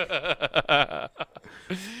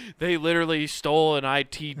 They literally stole an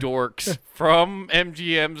IT dorks from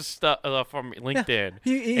MGM's stuff from LinkedIn.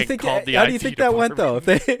 You and think called the how do IT you think that went though? If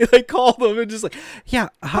they like called them and just like, yeah,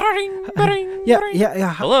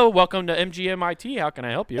 yeah. Hello, welcome to MGM IT. How can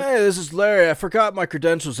I help you? Hey, this is Larry. I forgot my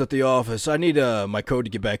credentials at the office. I need my code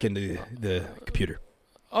to get back into the computer.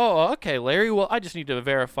 Oh, okay, Larry. Well, I just need to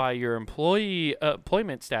verify your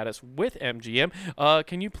employment status with MGM.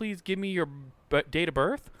 Can you please give me your date of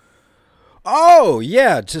birth? Oh,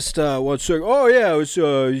 yeah, just 1 second. Oh, yeah, it was,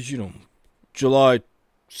 July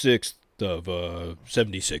 6th of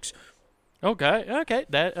 76.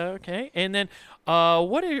 Okay. And then,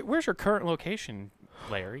 where's your current location,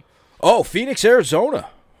 Larry? Oh, Phoenix, Arizona.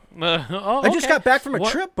 I I just got back from a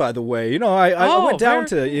trip, by the way. You know, I went down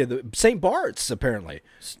to the St. Bart's, apparently.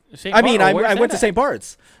 I went to St.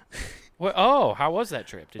 Bart's. How was that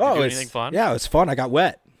trip? Did you do anything fun? Yeah, it was fun. I got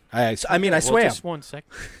wet. I swam. Just 1 sec.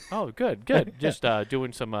 Oh, good. Just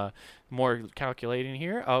doing some more calculating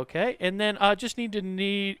here. Okay, and then just need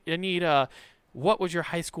what was your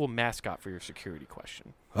high school mascot for your security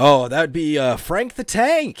question? Oh, that would be Frank the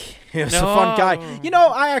Tank. He was a fun guy. You know,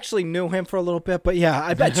 I actually knew him for a little bit, but yeah,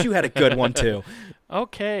 I bet you had a good one too.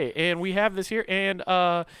 Okay, and we have this here, and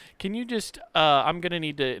can you just, I'm going to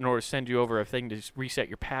need to, in order to send you over a thing to reset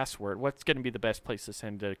your password, what's going to be the best place to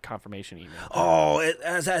send a confirmation email? Oh,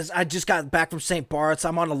 as I just got back from St. Bart's,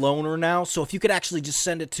 I'm on a loaner now, so if you could actually just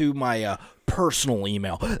send it to my personal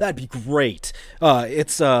email, that'd be great.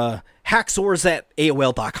 It's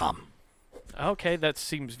hacksaws@aol.com. Okay, that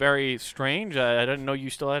seems very strange. I didn't know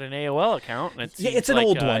you still had an AOL account. It's an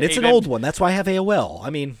old one. It's an old one. That's why I have AOL.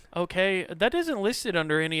 I mean, okay, that isn't listed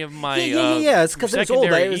under any of my. Yeah. It's because it was old.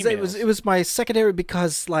 It was my secondary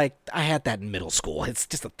because like I had that in middle school. It's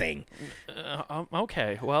just a thing.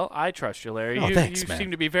 Okay, well, I trust you, Larry. Oh, thanks, you man.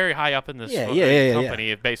 seem to be very high up in this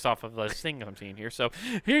company based off of the thing I'm seeing here. So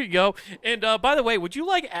here you go. And by the way, would you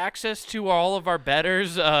like access to all of our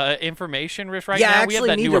bettors' information right now? Yeah, I we have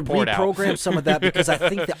that actually need new to report reprogram out. some of that because I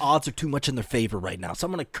think the odds are too much in their favor right now. So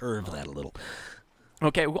I'm going to curve that a little.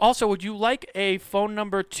 Okay. Also, would you like a phone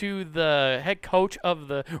number to the head coach of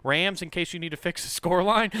the Rams in case you need to fix the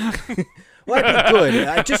scoreline? Well, that'd be good.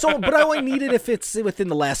 But I only need it if it's within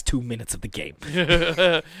the last 2 minutes of the game.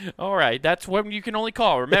 All right. That's when you can only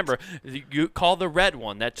call. Remember, you call the red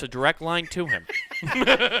one. That's a direct line to him.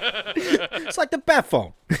 It's like the bat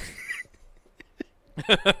phone.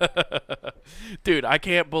 Dude, I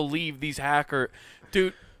can't believe these hackers.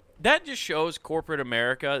 Dude, that just shows corporate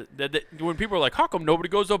America that when people are like, how come nobody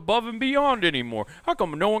goes above and beyond anymore? How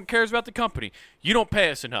come no one cares about the company? You don't pay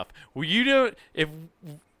us enough. Well, you do. If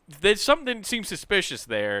there's something seems suspicious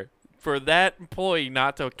there, for that employee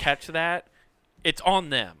not to catch that, it's on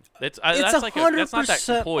them. It's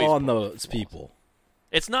 100% on those people.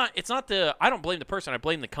 It's not the. I don't blame the person. I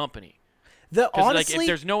blame the company. Honestly, if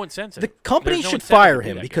there's no incentive, the company should fire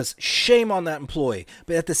him because shame on that employee.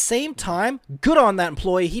 But at the same time, good on that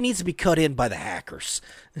employee. He needs to be cut in by the hackers.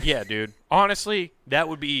 Yeah, dude. Honestly, that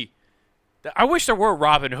would be. I wish there were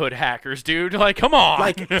Robin Hood hackers, dude. Like, come on.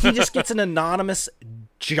 Like, he just gets an anonymous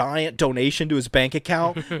giant donation to his bank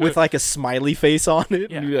account with like a smiley face on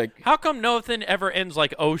it. Yeah. And you're like, how come nothing ever ends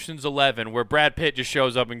like Ocean's 11, where Brad Pitt just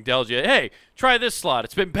shows up and tells you, "Hey, try this slot.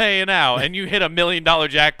 It's been paying out," and you hit $1 million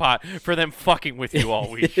jackpot for them fucking with you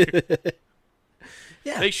all week.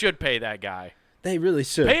 yeah, they should pay that guy. They really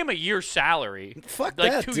should pay him a year's salary. Fuck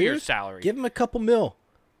like that, 2 dude. years salary. Give him a couple mil.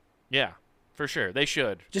 Yeah. For sure, they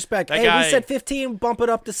should. Just back. That Hey, guy, we said 15. Bump it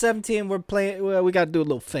up to 17. We're playing. Well, we got to do a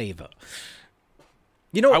little favor.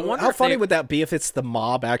 You know how funny would that be if it's the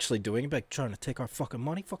mob actually doing it? Like trying to take our fucking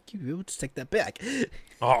money. Fuck you. We'll just take that back.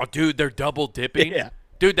 Oh, dude, they're double dipping. Yeah,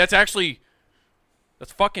 dude, that's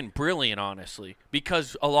fucking brilliant, honestly.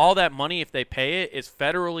 Because all that money, if they pay it, is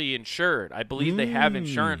federally insured. I believe they have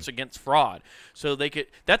insurance against fraud, so they could.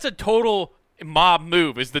 That's a total mob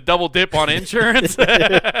move is the double dip on insurance.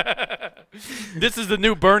 This is the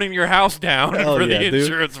new burning your house down for the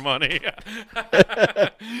insurance money.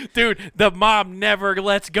 Dude, the mob never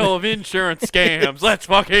lets go of insurance scams. Let's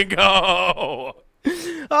fucking go.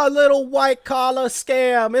 A little white-collar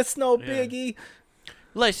scam. It's no biggie.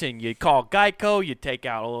 Listen, you call Geico, you take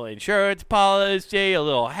out a little insurance policy, a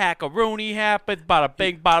little hackaroonie happens, bada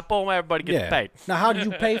bing, bada boom, everybody gets paid. Now, how do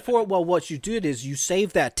you pay for it? Well, what you did is you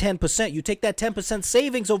save that 10%. You take that 10%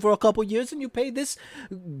 savings over a couple years, and you pay this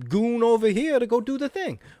goon over here to go do the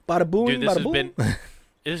thing. Bada boom, bada boom.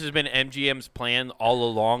 This has been MGM's plan all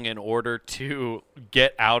along in order to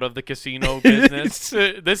get out of the casino business.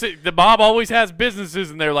 The mob always has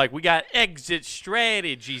businesses, and they're like, we got exit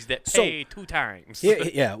strategies that pay 2 times.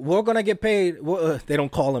 Yeah, we're going to get paid. They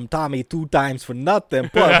don't call him Tommy 2 times for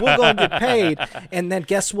nothing, but we're going to get paid. And then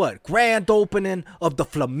guess what? Grand opening of the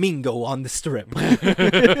Flamingo on the Strip.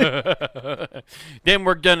 Then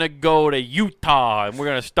we're going to go to Utah, and we're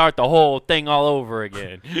going to start the whole thing all over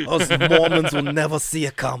again. Us Mormons will never see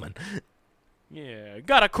it coming. Yeah,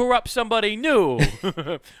 gotta corrupt somebody new.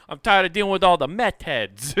 I'm tired of dealing with all the meth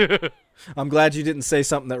heads. I'm glad you didn't say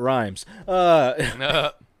something that rhymes.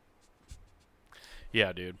 Yeah,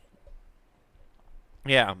 dude.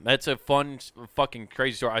 Yeah, that's a fun, fucking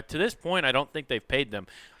crazy story. To this point, I don't think they've paid them.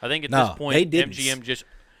 I think at this point, MGM just...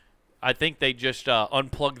 I think they just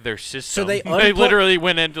unplugged their system. So they literally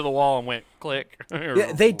went into the wall and went click.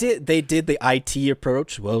 Yeah, they did the IT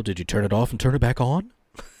approach. Well, did you turn it off and turn it back on?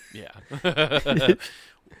 Yeah.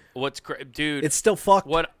 Dude? It's still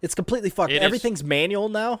fucked. It's completely fucked. Everything's manual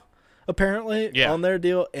now, apparently, on their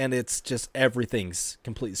deal, and it's just everything's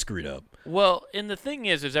completely screwed up. Well, and the thing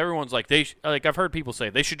is everyone's like I've heard people say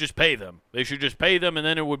they should just pay them. They should just pay them, and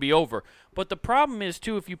then it would be over. But the problem is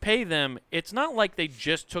too, if you pay them, it's not like they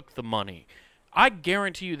just took the money. I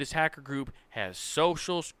guarantee you, this hacker group has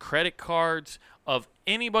socials, credit cards of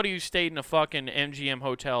anybody who stayed in a fucking MGM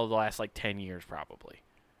hotel the last 10 years, probably.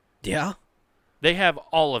 Yeah. They have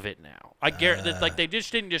all of it now. I guarantee, they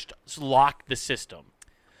just didn't just lock the system.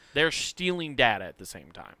 They're stealing data at the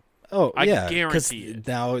same time. Oh, I guarantee it.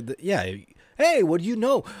 Now, hey, what do you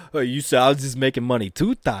know? You said I was just making money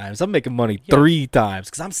 2 times. I'm making money 3 times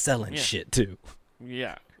because I'm selling shit too.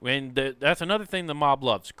 Yeah, and that's another thing the mob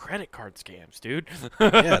loves: credit card scams, dude.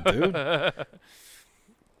 Yeah, dude.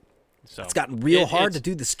 So it's gotten real hard to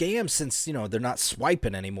do the scams since they're not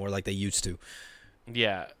swiping anymore like they used to.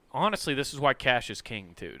 Yeah, honestly, this is why cash is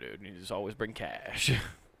king too, dude. You just always bring cash.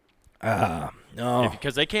 No.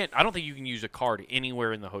 Because they can't. I don't think you can use a card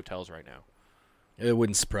anywhere in the hotels right now. It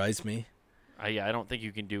wouldn't surprise me. I don't think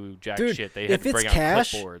you can do jack Dude, shit. They had to bring out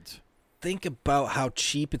clipboards. Think about how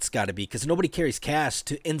cheap it's got to be because nobody carries cash.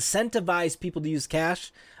 To incentivize people to use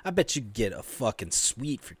cash, I bet you get a fucking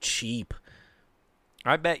suite for cheap.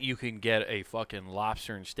 I bet you can get a fucking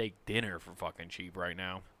lobster and steak dinner for fucking cheap right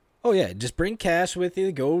now. Oh, yeah. Just bring cash with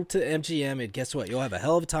you. Go to MGM, and guess what? You'll have a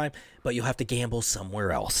hell of a time, but you'll have to gamble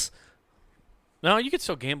somewhere else. No, you could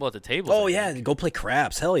still gamble at the table. Oh, yeah. Go play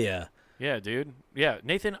craps. Hell yeah. Yeah, dude. Yeah,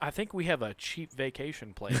 Nathan, I think we have a cheap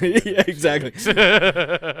vacation plan. Yeah, exactly.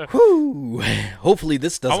 Whew. Hopefully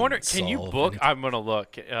this doesn't I wonder, can you book? anything. I'm going to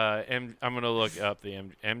look. I'm going to look up the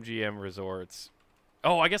MGM resorts.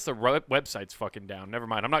 Oh, I guess the website's fucking down. Never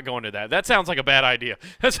mind. I'm not going to that. That sounds like a bad idea.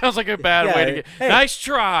 That sounds like a bad way to get... Hey. Nice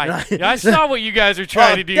try. I saw what you guys are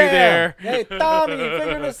trying to do there. Hey, Tommy, you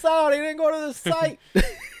figured this out. He didn't go to the site.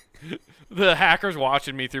 The hacker's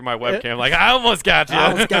watching me through my webcam like, I almost got you.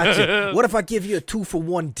 I almost got you. What if I give you a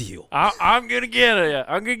 2-for-1 deal? I'm going to get you.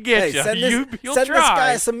 I'm going to get you. Send this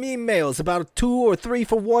guy some emails about 2 or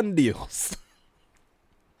 3-for-1 deals.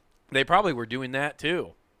 They probably were doing that,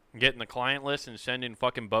 too. Getting the client list and sending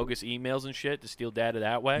fucking bogus emails and shit to steal data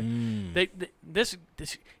that way. This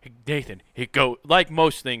Nathan, it go like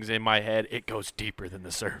most things in my head, it goes deeper than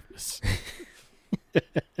the surface.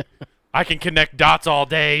 I can connect dots all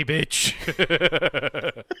day, bitch.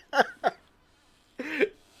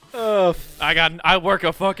 I work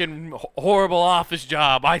a fucking horrible office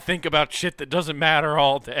job. I think about shit that doesn't matter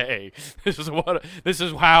all day. This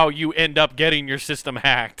is how you end up getting your system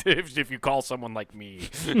hacked if you call someone like me.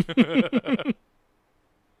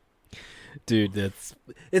 Dude,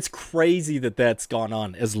 it's crazy that's gone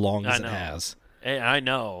on as long as it has. I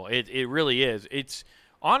know. It really is. It's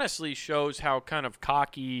honestly shows how kind of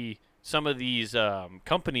cocky some of these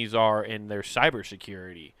companies are in their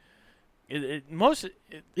cybersecurity.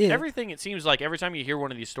 Everything, it seems like every time you hear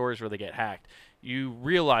one of these stories where they get hacked, you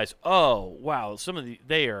realize, oh, wow,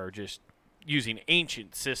 they are just using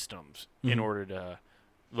ancient systems in order to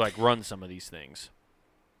run some of these things.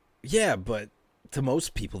 Yeah, but to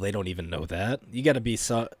most people, they don't even know that. You got to be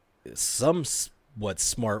somewhat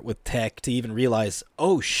smart with tech to even realize,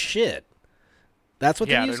 oh shit, that's what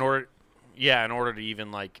they're using. In order to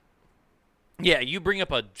even like, you bring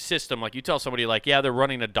up a system like you tell somebody like, they're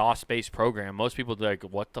running a DOS-based program. Most people are like,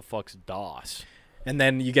 what the fuck's DOS? And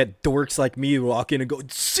then you get dorks like me who walk in and go,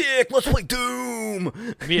 sick, let's play Doom.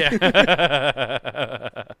 Yeah.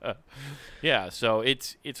 Yeah, so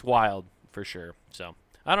it's wild for sure. So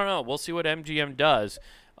I don't know. We'll see what MGM does.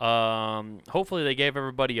 Hopefully they gave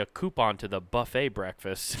everybody a coupon to the buffet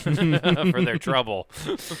breakfast for their trouble,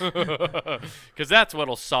 because that's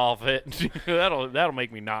what'll solve it. that'll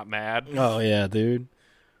make me not mad. Oh yeah, dude.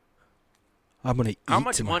 I'm gonna eat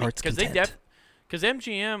to my heart's content. Because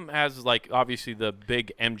MGM has like obviously the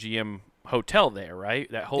big MGM hotel there,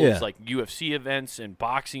 right? That holds like UFC events and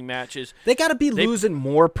boxing matches. They got to be losing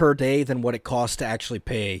more per day than what it costs to actually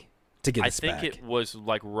pay to get this back. I think it was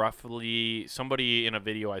like roughly, somebody in a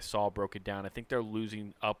video I saw broke it down. I think they're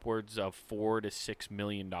losing upwards of $4 to $6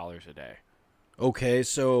 million a day. Okay,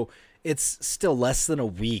 so it's still less than a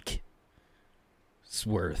week's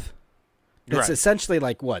worth. It's essentially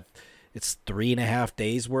like what? It's 3.5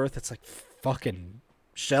 days worth. It's like fucking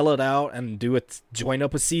shell it out and do it. Join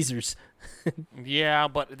up with Caesars. Yeah,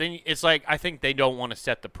 but then it's like I think they don't want to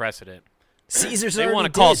set the precedent. Caesars. They want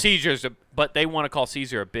to call Caesars, but they want to call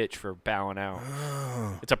Caesar a bitch for bowing out.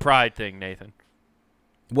 It's a pride thing, Nathan.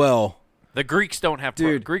 Well, the Greeks don't have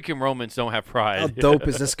pride. Greek and Romans don't have pride. How dope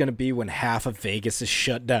is this going to be when half of Vegas is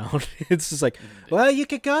shut down? It's just like, well, you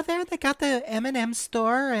could go there. They got the M&M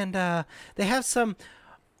store, and they have some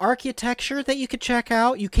architecture that you could check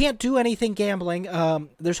out. You can't do anything gambling.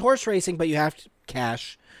 There's horse racing, but you have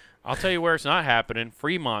cash. I'll tell you where it's not happening.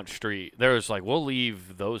 Fremont Street. There's like, we'll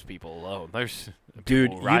leave those people alone. There's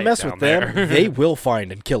dude, you mess with them, they will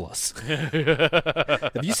find and kill us.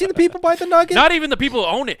 Have you seen the people by the Nugget? Not even the people who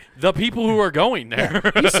own it. The people who are going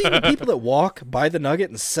there. Yeah. You seen the people that walk by the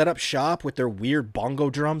Nugget and set up shop with their weird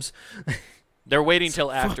bongo drums? They're waiting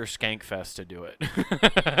till after Skankfest to do it.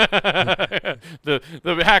 The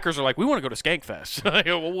hackers are like, we want to go to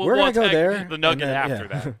Skankfest. We're going to go there. The Nugget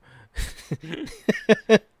after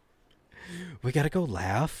that. We got to go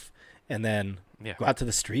laugh and then go out to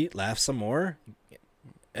the street, laugh some more.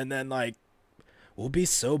 And then, like, we'll be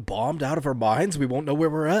so bombed out of our minds, we won't know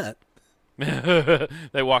where we're at.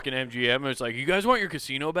 They walk in MGM and it's like, you guys want your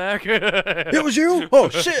casino back? It was you? Oh,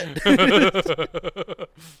 shit.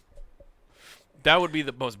 That would be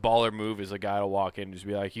the most baller move, is a guy to walk in and just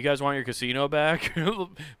be like, you guys want your casino back?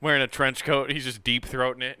 Wearing a trench coat. He's just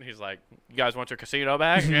deep-throating it. And he's like, you guys want your casino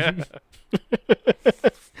back? Yeah.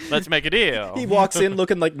 Let's make a deal. He walks in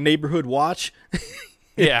looking like Neighborhood Watch.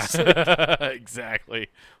 Yeah. Exactly.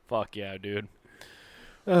 Fuck yeah, dude.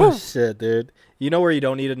 Oh, shit, dude. You know where you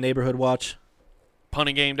don't need a Neighborhood Watch?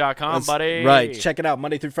 Punninggame.com, buddy. Right. Check it out.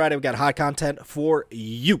 Monday through Friday, we got hot content for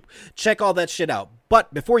you. Check all that shit out.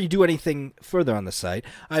 But before you do anything further on the site,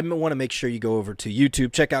 I want to make sure you go over to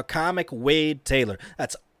YouTube. Check out Comic Wade Taylor.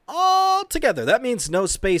 That's all together. That means no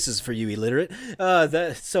spaces for you illiterate.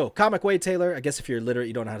 So Comic Wade Taylor, I guess if you're illiterate,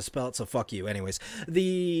 you don't know how to spell it, so fuck you. Anyways,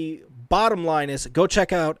 the bottom line is go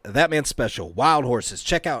check out That Man's Special, Wild Horses.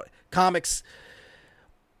 Check out comics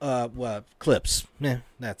clips.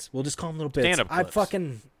 We'll just call them little bits. Stand-up clips. I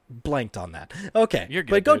fucking blanked on that. Okay. You're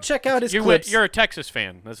good, but go dude. check out his clips. You're a Texas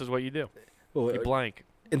fan. This is what you do. Well, you blank.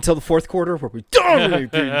 Until the fourth quarter where we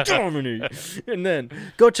dominate. And then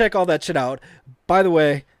go check all that shit out. By the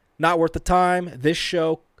way, not worth the time. This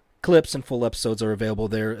show, clips, and full episodes are available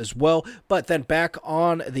there as well. But then back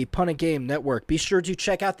on the Pun and Game Network, be sure to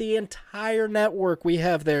check out the entire network we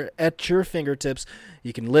have there at your fingertips.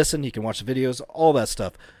 You can listen, you can watch the videos, all that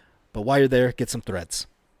stuff. But while you're there, get some threads.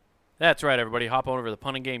 That's right, everybody. Hop on over to the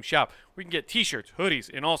Pun and Game shop. We can get t-shirts, hoodies,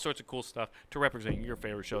 and all sorts of cool stuff to represent your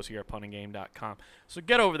favorite shows here at punninggame.com. So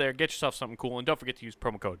get over there, get yourself something cool, and don't forget to use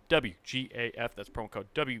promo code WGAF. That's promo code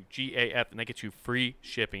WGAF, and they get you free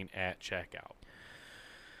shipping at checkout.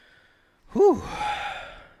 Whew.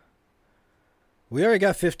 We already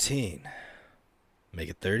got 15. Make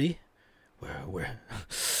it 30? Where?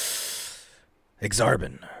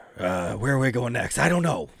 Exarban. Where are we going next? I don't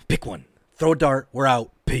know. Pick one. Throw a dart. We're out.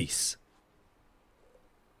 Peace.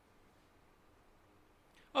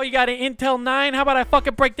 Oh, you got an Intel 9? How about I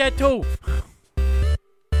fucking break that too?